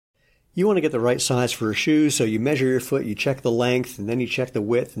You want to get the right size for a shoe, so you measure your foot, you check the length, and then you check the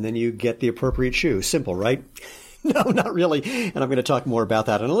width, and then you get the appropriate shoe. Simple, right? No, not really. And I'm going to talk more about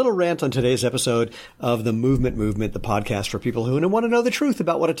that in a little rant on today's episode of the Movement, the podcast for people who want to know the truth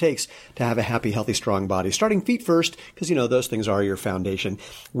about what it takes to have a happy, healthy, strong body. Starting feet first, because, those things are your foundation.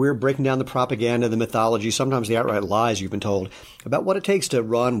 We're breaking down the propaganda, the mythology, sometimes the outright lies you've been told about what it takes to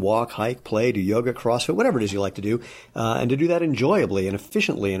run, walk, hike, play, do yoga, CrossFit, whatever it is you like to do, and to do that enjoyably and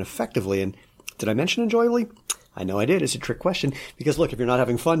efficiently and effectively. And did I mention enjoyably? I know I did. It's a trick question because, look, if you're not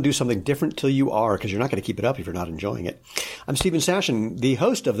having fun, do something different till you are, because you're not going to keep it up if you're not enjoying it. I'm Stephen Sashen, the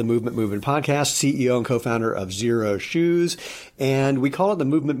host of the Movement podcast, CEO and co-founder of Zero Shoes, and we call it the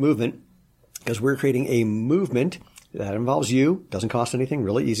Movement because we're creating a movement that involves you, doesn't cost anything,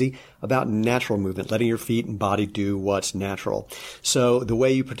 really easy, about natural movement, letting your feet and body do what's natural. So the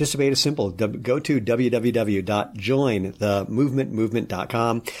way you participate is simple. Go to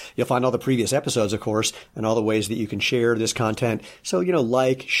www.jointhemovementmovement.com. You'll find all the previous episodes, of course, and all the ways that you can share this content. So,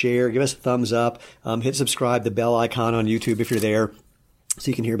 like, share, give us a thumbs up, hit subscribe, the bell icon on YouTube if you're there, so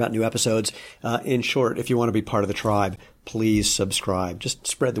you can hear about new episodes. In short, if you want to be part of the tribe, please subscribe. Just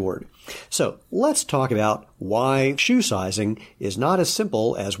spread the word. So let's talk about why shoe sizing is not as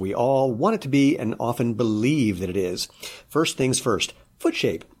simple as we all want it to be and often believe that it is. First things first, foot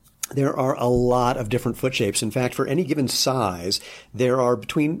shape. There are a lot of different foot shapes. In fact, for any given size, there are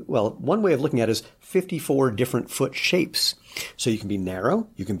one way of looking at it is 54 different foot shapes. So you can be narrow,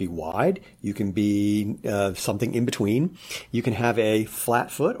 you can be wide, you can be something in between. You can have a flat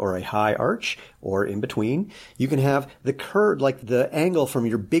foot or a high arch or in between. You can have the curve, like the angle from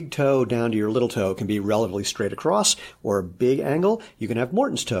your big toe down to your little toe can be relatively straight across, or a big angle. You can have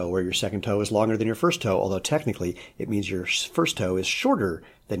Morton's toe, where your second toe is longer than your first toe, although technically it means your first toe is shorter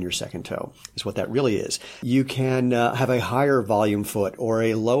than your second toe, is what that really is. You can have a higher volume foot or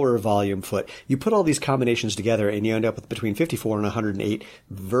a lower volume foot. You put all these combinations together and you end up with between 54 and 108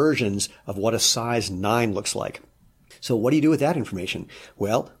 versions of what a size 9 looks like. So what do you do with that information?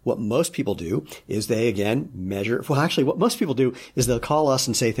 Well, what most people do is they, again, measure. Well, actually, what most people do is they'll call us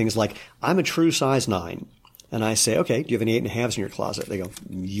and say things like, I'm a true size 9. And I say, okay, do you have any 8.5s in your closet? They go,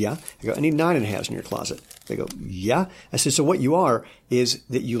 yeah. I go, any 9.5s in your closet? They go, yeah. I said, so what you are is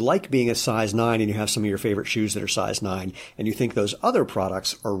that you like being a size 9 and you have some of your favorite shoes that are size 9 and you think those other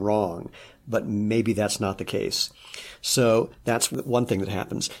products are wrong. But maybe that's not the case. So that's one thing that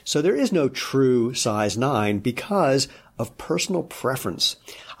happens. So there is no true size 9 because of personal preference.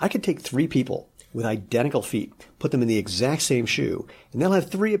 I could take 3 people with identical feet, put them in the exact same shoe, and they'll have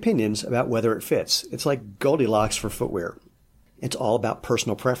 3 opinions about whether it fits. It's like Goldilocks for footwear. It's all about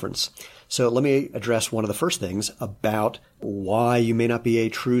personal preference. So let me address one of the first things about why you may not be a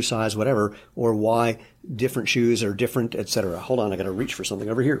true size whatever, or why different shoes are different, etc. Hold on, I got to reach for something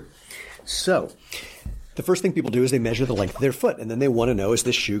over here. So the first thing people do is they measure the length of their foot, and then they want to know, is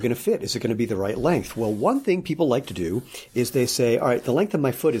this shoe going to fit? Is it going to be the right length? Well, one thing people like to do is they say, all right, the length of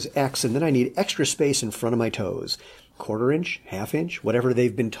my foot is X, and then I need extra space in front of my toes. 1/4 inch, 1/2 inch, whatever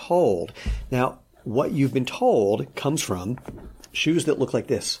they've been told. Now, what you've been told comes from shoes that look like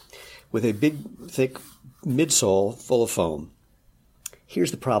this, with a big, thick midsole full of foam.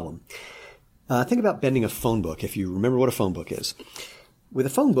 Here's the problem. Think about bending a phone book, if you remember what a phone book is. With a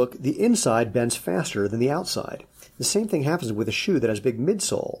phone book, the inside bends faster than the outside. The same thing happens with a shoe that has big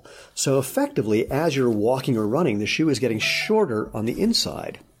midsole. So effectively, as you're walking or running, the shoe is getting shorter on the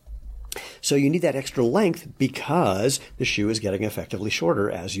inside. So you need that extra length because the shoe is getting effectively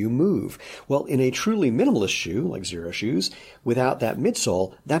shorter as you move. Well, in a truly minimalist shoe, like Zero Shoes, without that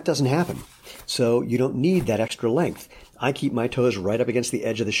midsole, that doesn't happen. So you don't need that extra length. I keep my toes right up against the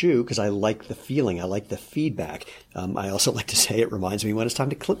edge of the shoe because I like the feeling. I like the feedback. I also like to say it reminds me when it's time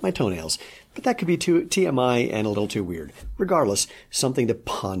to clip my toenails. But that could be too TMI and a little too weird. Regardless, something to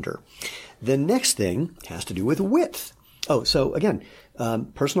ponder. The next thing has to do with width. Oh, so again,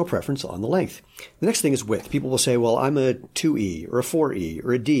 personal preference on the length. The next thing is width. People will say, well, I'm a 2E or a 4E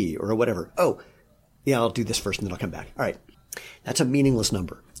or a D or a whatever. Oh, yeah, I'll do this first and then I'll come back. All right. That's a meaningless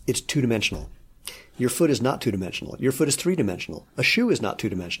number. It's 2-dimensional. Your foot is not 2-dimensional. Your foot is 3-dimensional. A shoe is not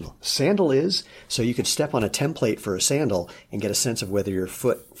 2-dimensional. Sandal is, so you could step on a template for a sandal and get a sense of whether your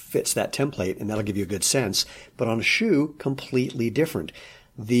foot fits that template, and that'll give you a good sense. But on a shoe, completely different.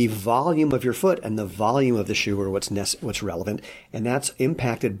 The volume of your foot and the volume of the shoe are what's relevant, and that's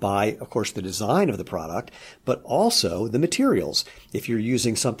impacted by, of course, the design of the product, but also the materials. If you're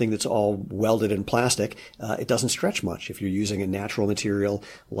using something that's all welded in plastic, it doesn't stretch much. If you're using a natural material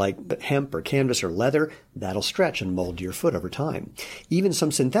like hemp or canvas or leather, that'll stretch and mold to your foot over time. Even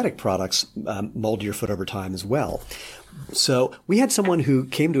some synthetic products mold to your foot over time as well. So we had someone who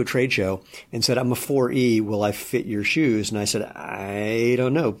came to a trade show and said, I'm a 4E. Will I fit your shoes? And I said, I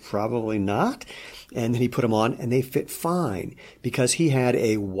don't know. Probably not. And then he put them on and they fit fine because he had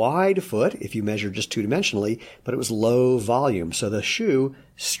a wide foot, if you measure just two-dimensionally, but it was low volume. So the shoe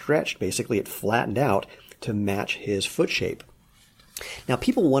stretched, basically it flattened out to match his foot shape. Now,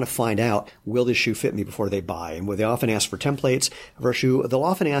 people want to find out, will this shoe fit me before they buy? And they often ask for templates of our shoe. They'll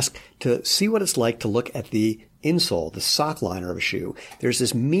often ask to see what it's like to look at the insole, the sock liner of a shoe. There's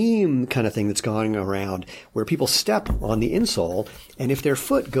this meme kind of thing that's going around where people step on the insole, and if their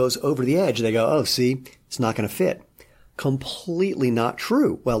foot goes over the edge, they go, oh, see, it's not going to fit. Completely not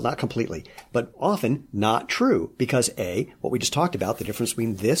true. Well, not completely, but often not true because A, what we just talked about, the difference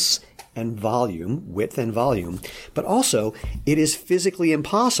between this and volume, width and volume, but also it is physically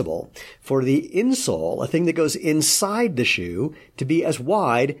impossible for the insole, a thing that goes inside the shoe, to be as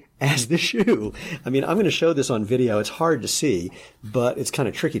wide as the shoe. I mean, I'm going to show this on video. It's hard to see, but it's kind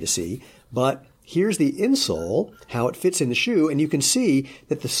of tricky to see, but here's the insole, how it fits in the shoe, and you can see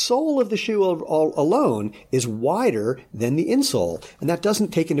that the sole of the shoe alone is wider than the insole. And that doesn't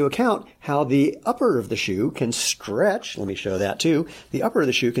take into account how the upper of the shoe can stretch. Let me show that too. The upper of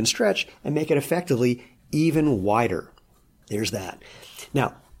the shoe can stretch and make it effectively even wider. There's that.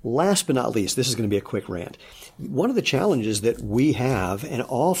 Now, last but not least, this is going to be a quick rant. One of the challenges that we have, and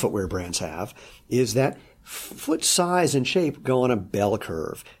all footwear brands have, is that foot size and shape go on a bell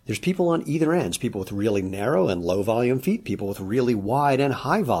curve. There's people on either ends, people with really narrow and low volume feet, people with really wide and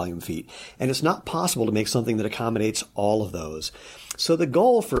high volume feet. And it's not possible to make something that accommodates all of those. So the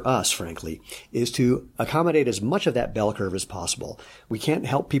goal for us, frankly, is to accommodate as much of that bell curve as possible. We can't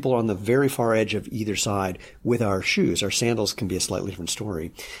help people on the very far edge of either side with our shoes. Our sandals can be a slightly different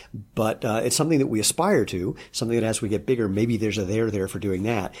story, but it's something that we aspire to, something that as we get bigger, maybe there's a there for doing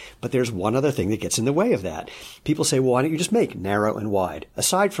that. But there's one other thing that gets in the way of that. People say, well, why don't you just make narrow and wide?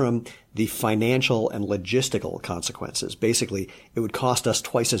 Aside from the financial and logistical consequences. Basically, it would cost us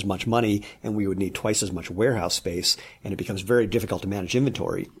twice as much money and we would need twice as much warehouse space, and it becomes very difficult to manage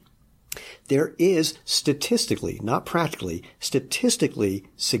inventory. There is statistically, not practically, statistically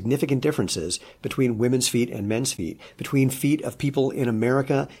significant differences between women's feet and men's feet, between feet of people in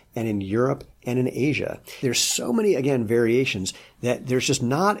America and in Europe and in Asia. There's so many, again, variations that there's just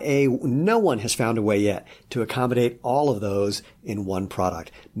no one has found a way yet to accommodate all of those in one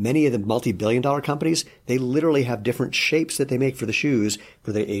product. Many of the multi-billion-dollar companies, they literally have different shapes that they make for the shoes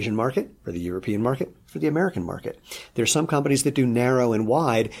for the Asian market, for the European market, for the American market. There's some companies that do narrow and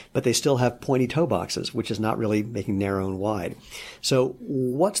wide, but they still have pointy toe boxes, which is not really making narrow and wide. So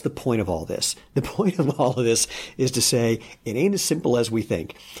what's the point of all this? The point of all of this is to say it ain't as simple as we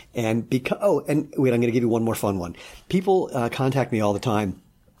think. And and wait, I'm going to give you one more fun one. People contact me all the time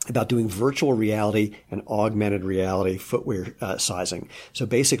about doing virtual reality and augmented reality footwear sizing. So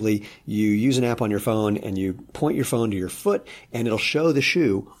basically, you use an app on your phone and you point your phone to your foot and it'll show the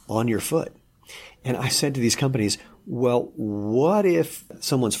shoe on your foot. And I said to these companies, well, what if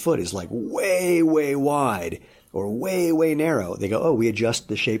someone's foot is like way, way wide or way, way narrow? They go, oh, we adjust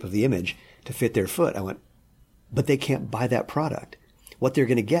the shape of the image to fit their foot. I went, but they can't buy that product. What they're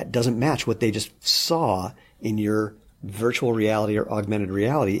going to get doesn't match what they just saw in your virtual reality or augmented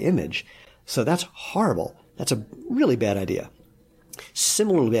reality image. So that's horrible. That's a really bad idea.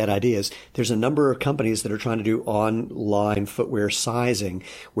 Similarly bad ideas, there's a number of companies that are trying to do online footwear sizing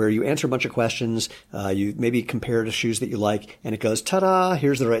where you answer a bunch of questions, you maybe compare to shoes that you like, and it goes, ta-da,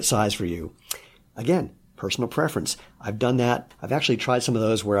 here's the right size for you. Again, personal preference. I've done that. I've actually tried some of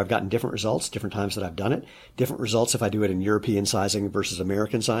those where I've gotten different results, different times that I've done it, different results if I do it in European sizing versus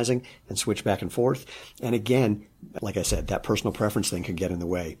American sizing and switch back and forth. And again, like I said, that personal preference thing can get in the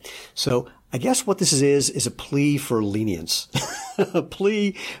way. So I guess what this is a plea for lenience, a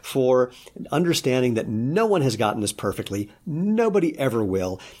plea for understanding that no one has gotten this perfectly. Nobody ever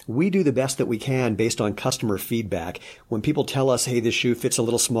will. We do the best that we can based on customer feedback. When people tell us, hey, this shoe fits a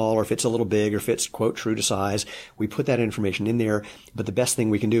little small or fits a little big or fits, quote, true to size, we put that information in there. But the best thing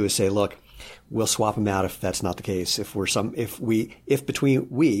we can do is say, look, we'll swap them out if that's not the case. If between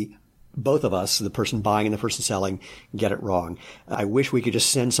we, both of us, the person buying and the person selling, get it wrong. I wish we could just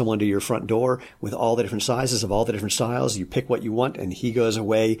send someone to your front door with all the different sizes of all the different styles. You pick what you want and he goes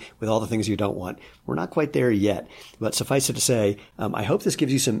away with all the things you don't want. We're not quite there yet, but suffice it to say, I hope this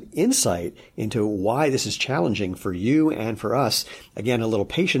gives you some insight into why this is challenging for you and for us. Again, a little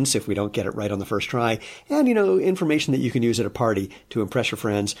patience if we don't get it right on the first try, and, information that you can use at a party to impress your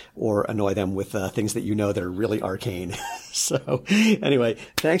friends or annoy them with things that you know that are really arcane. So anyway,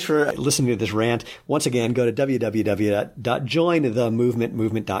 thanks for listening to this rant. Once again, go to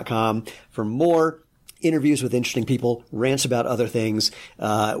www.jointhemovement.com for more interviews with interesting people, rants about other things,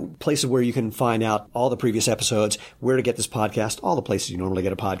 places where you can find out all the previous episodes, where to get this podcast, all the places you normally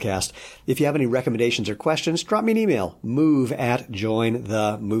get a podcast. If you have any recommendations or questions, drop me an email,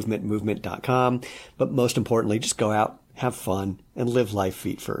 move@jointhemovementmovement.com. But most importantly, just go out, have fun, and live life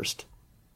feet first.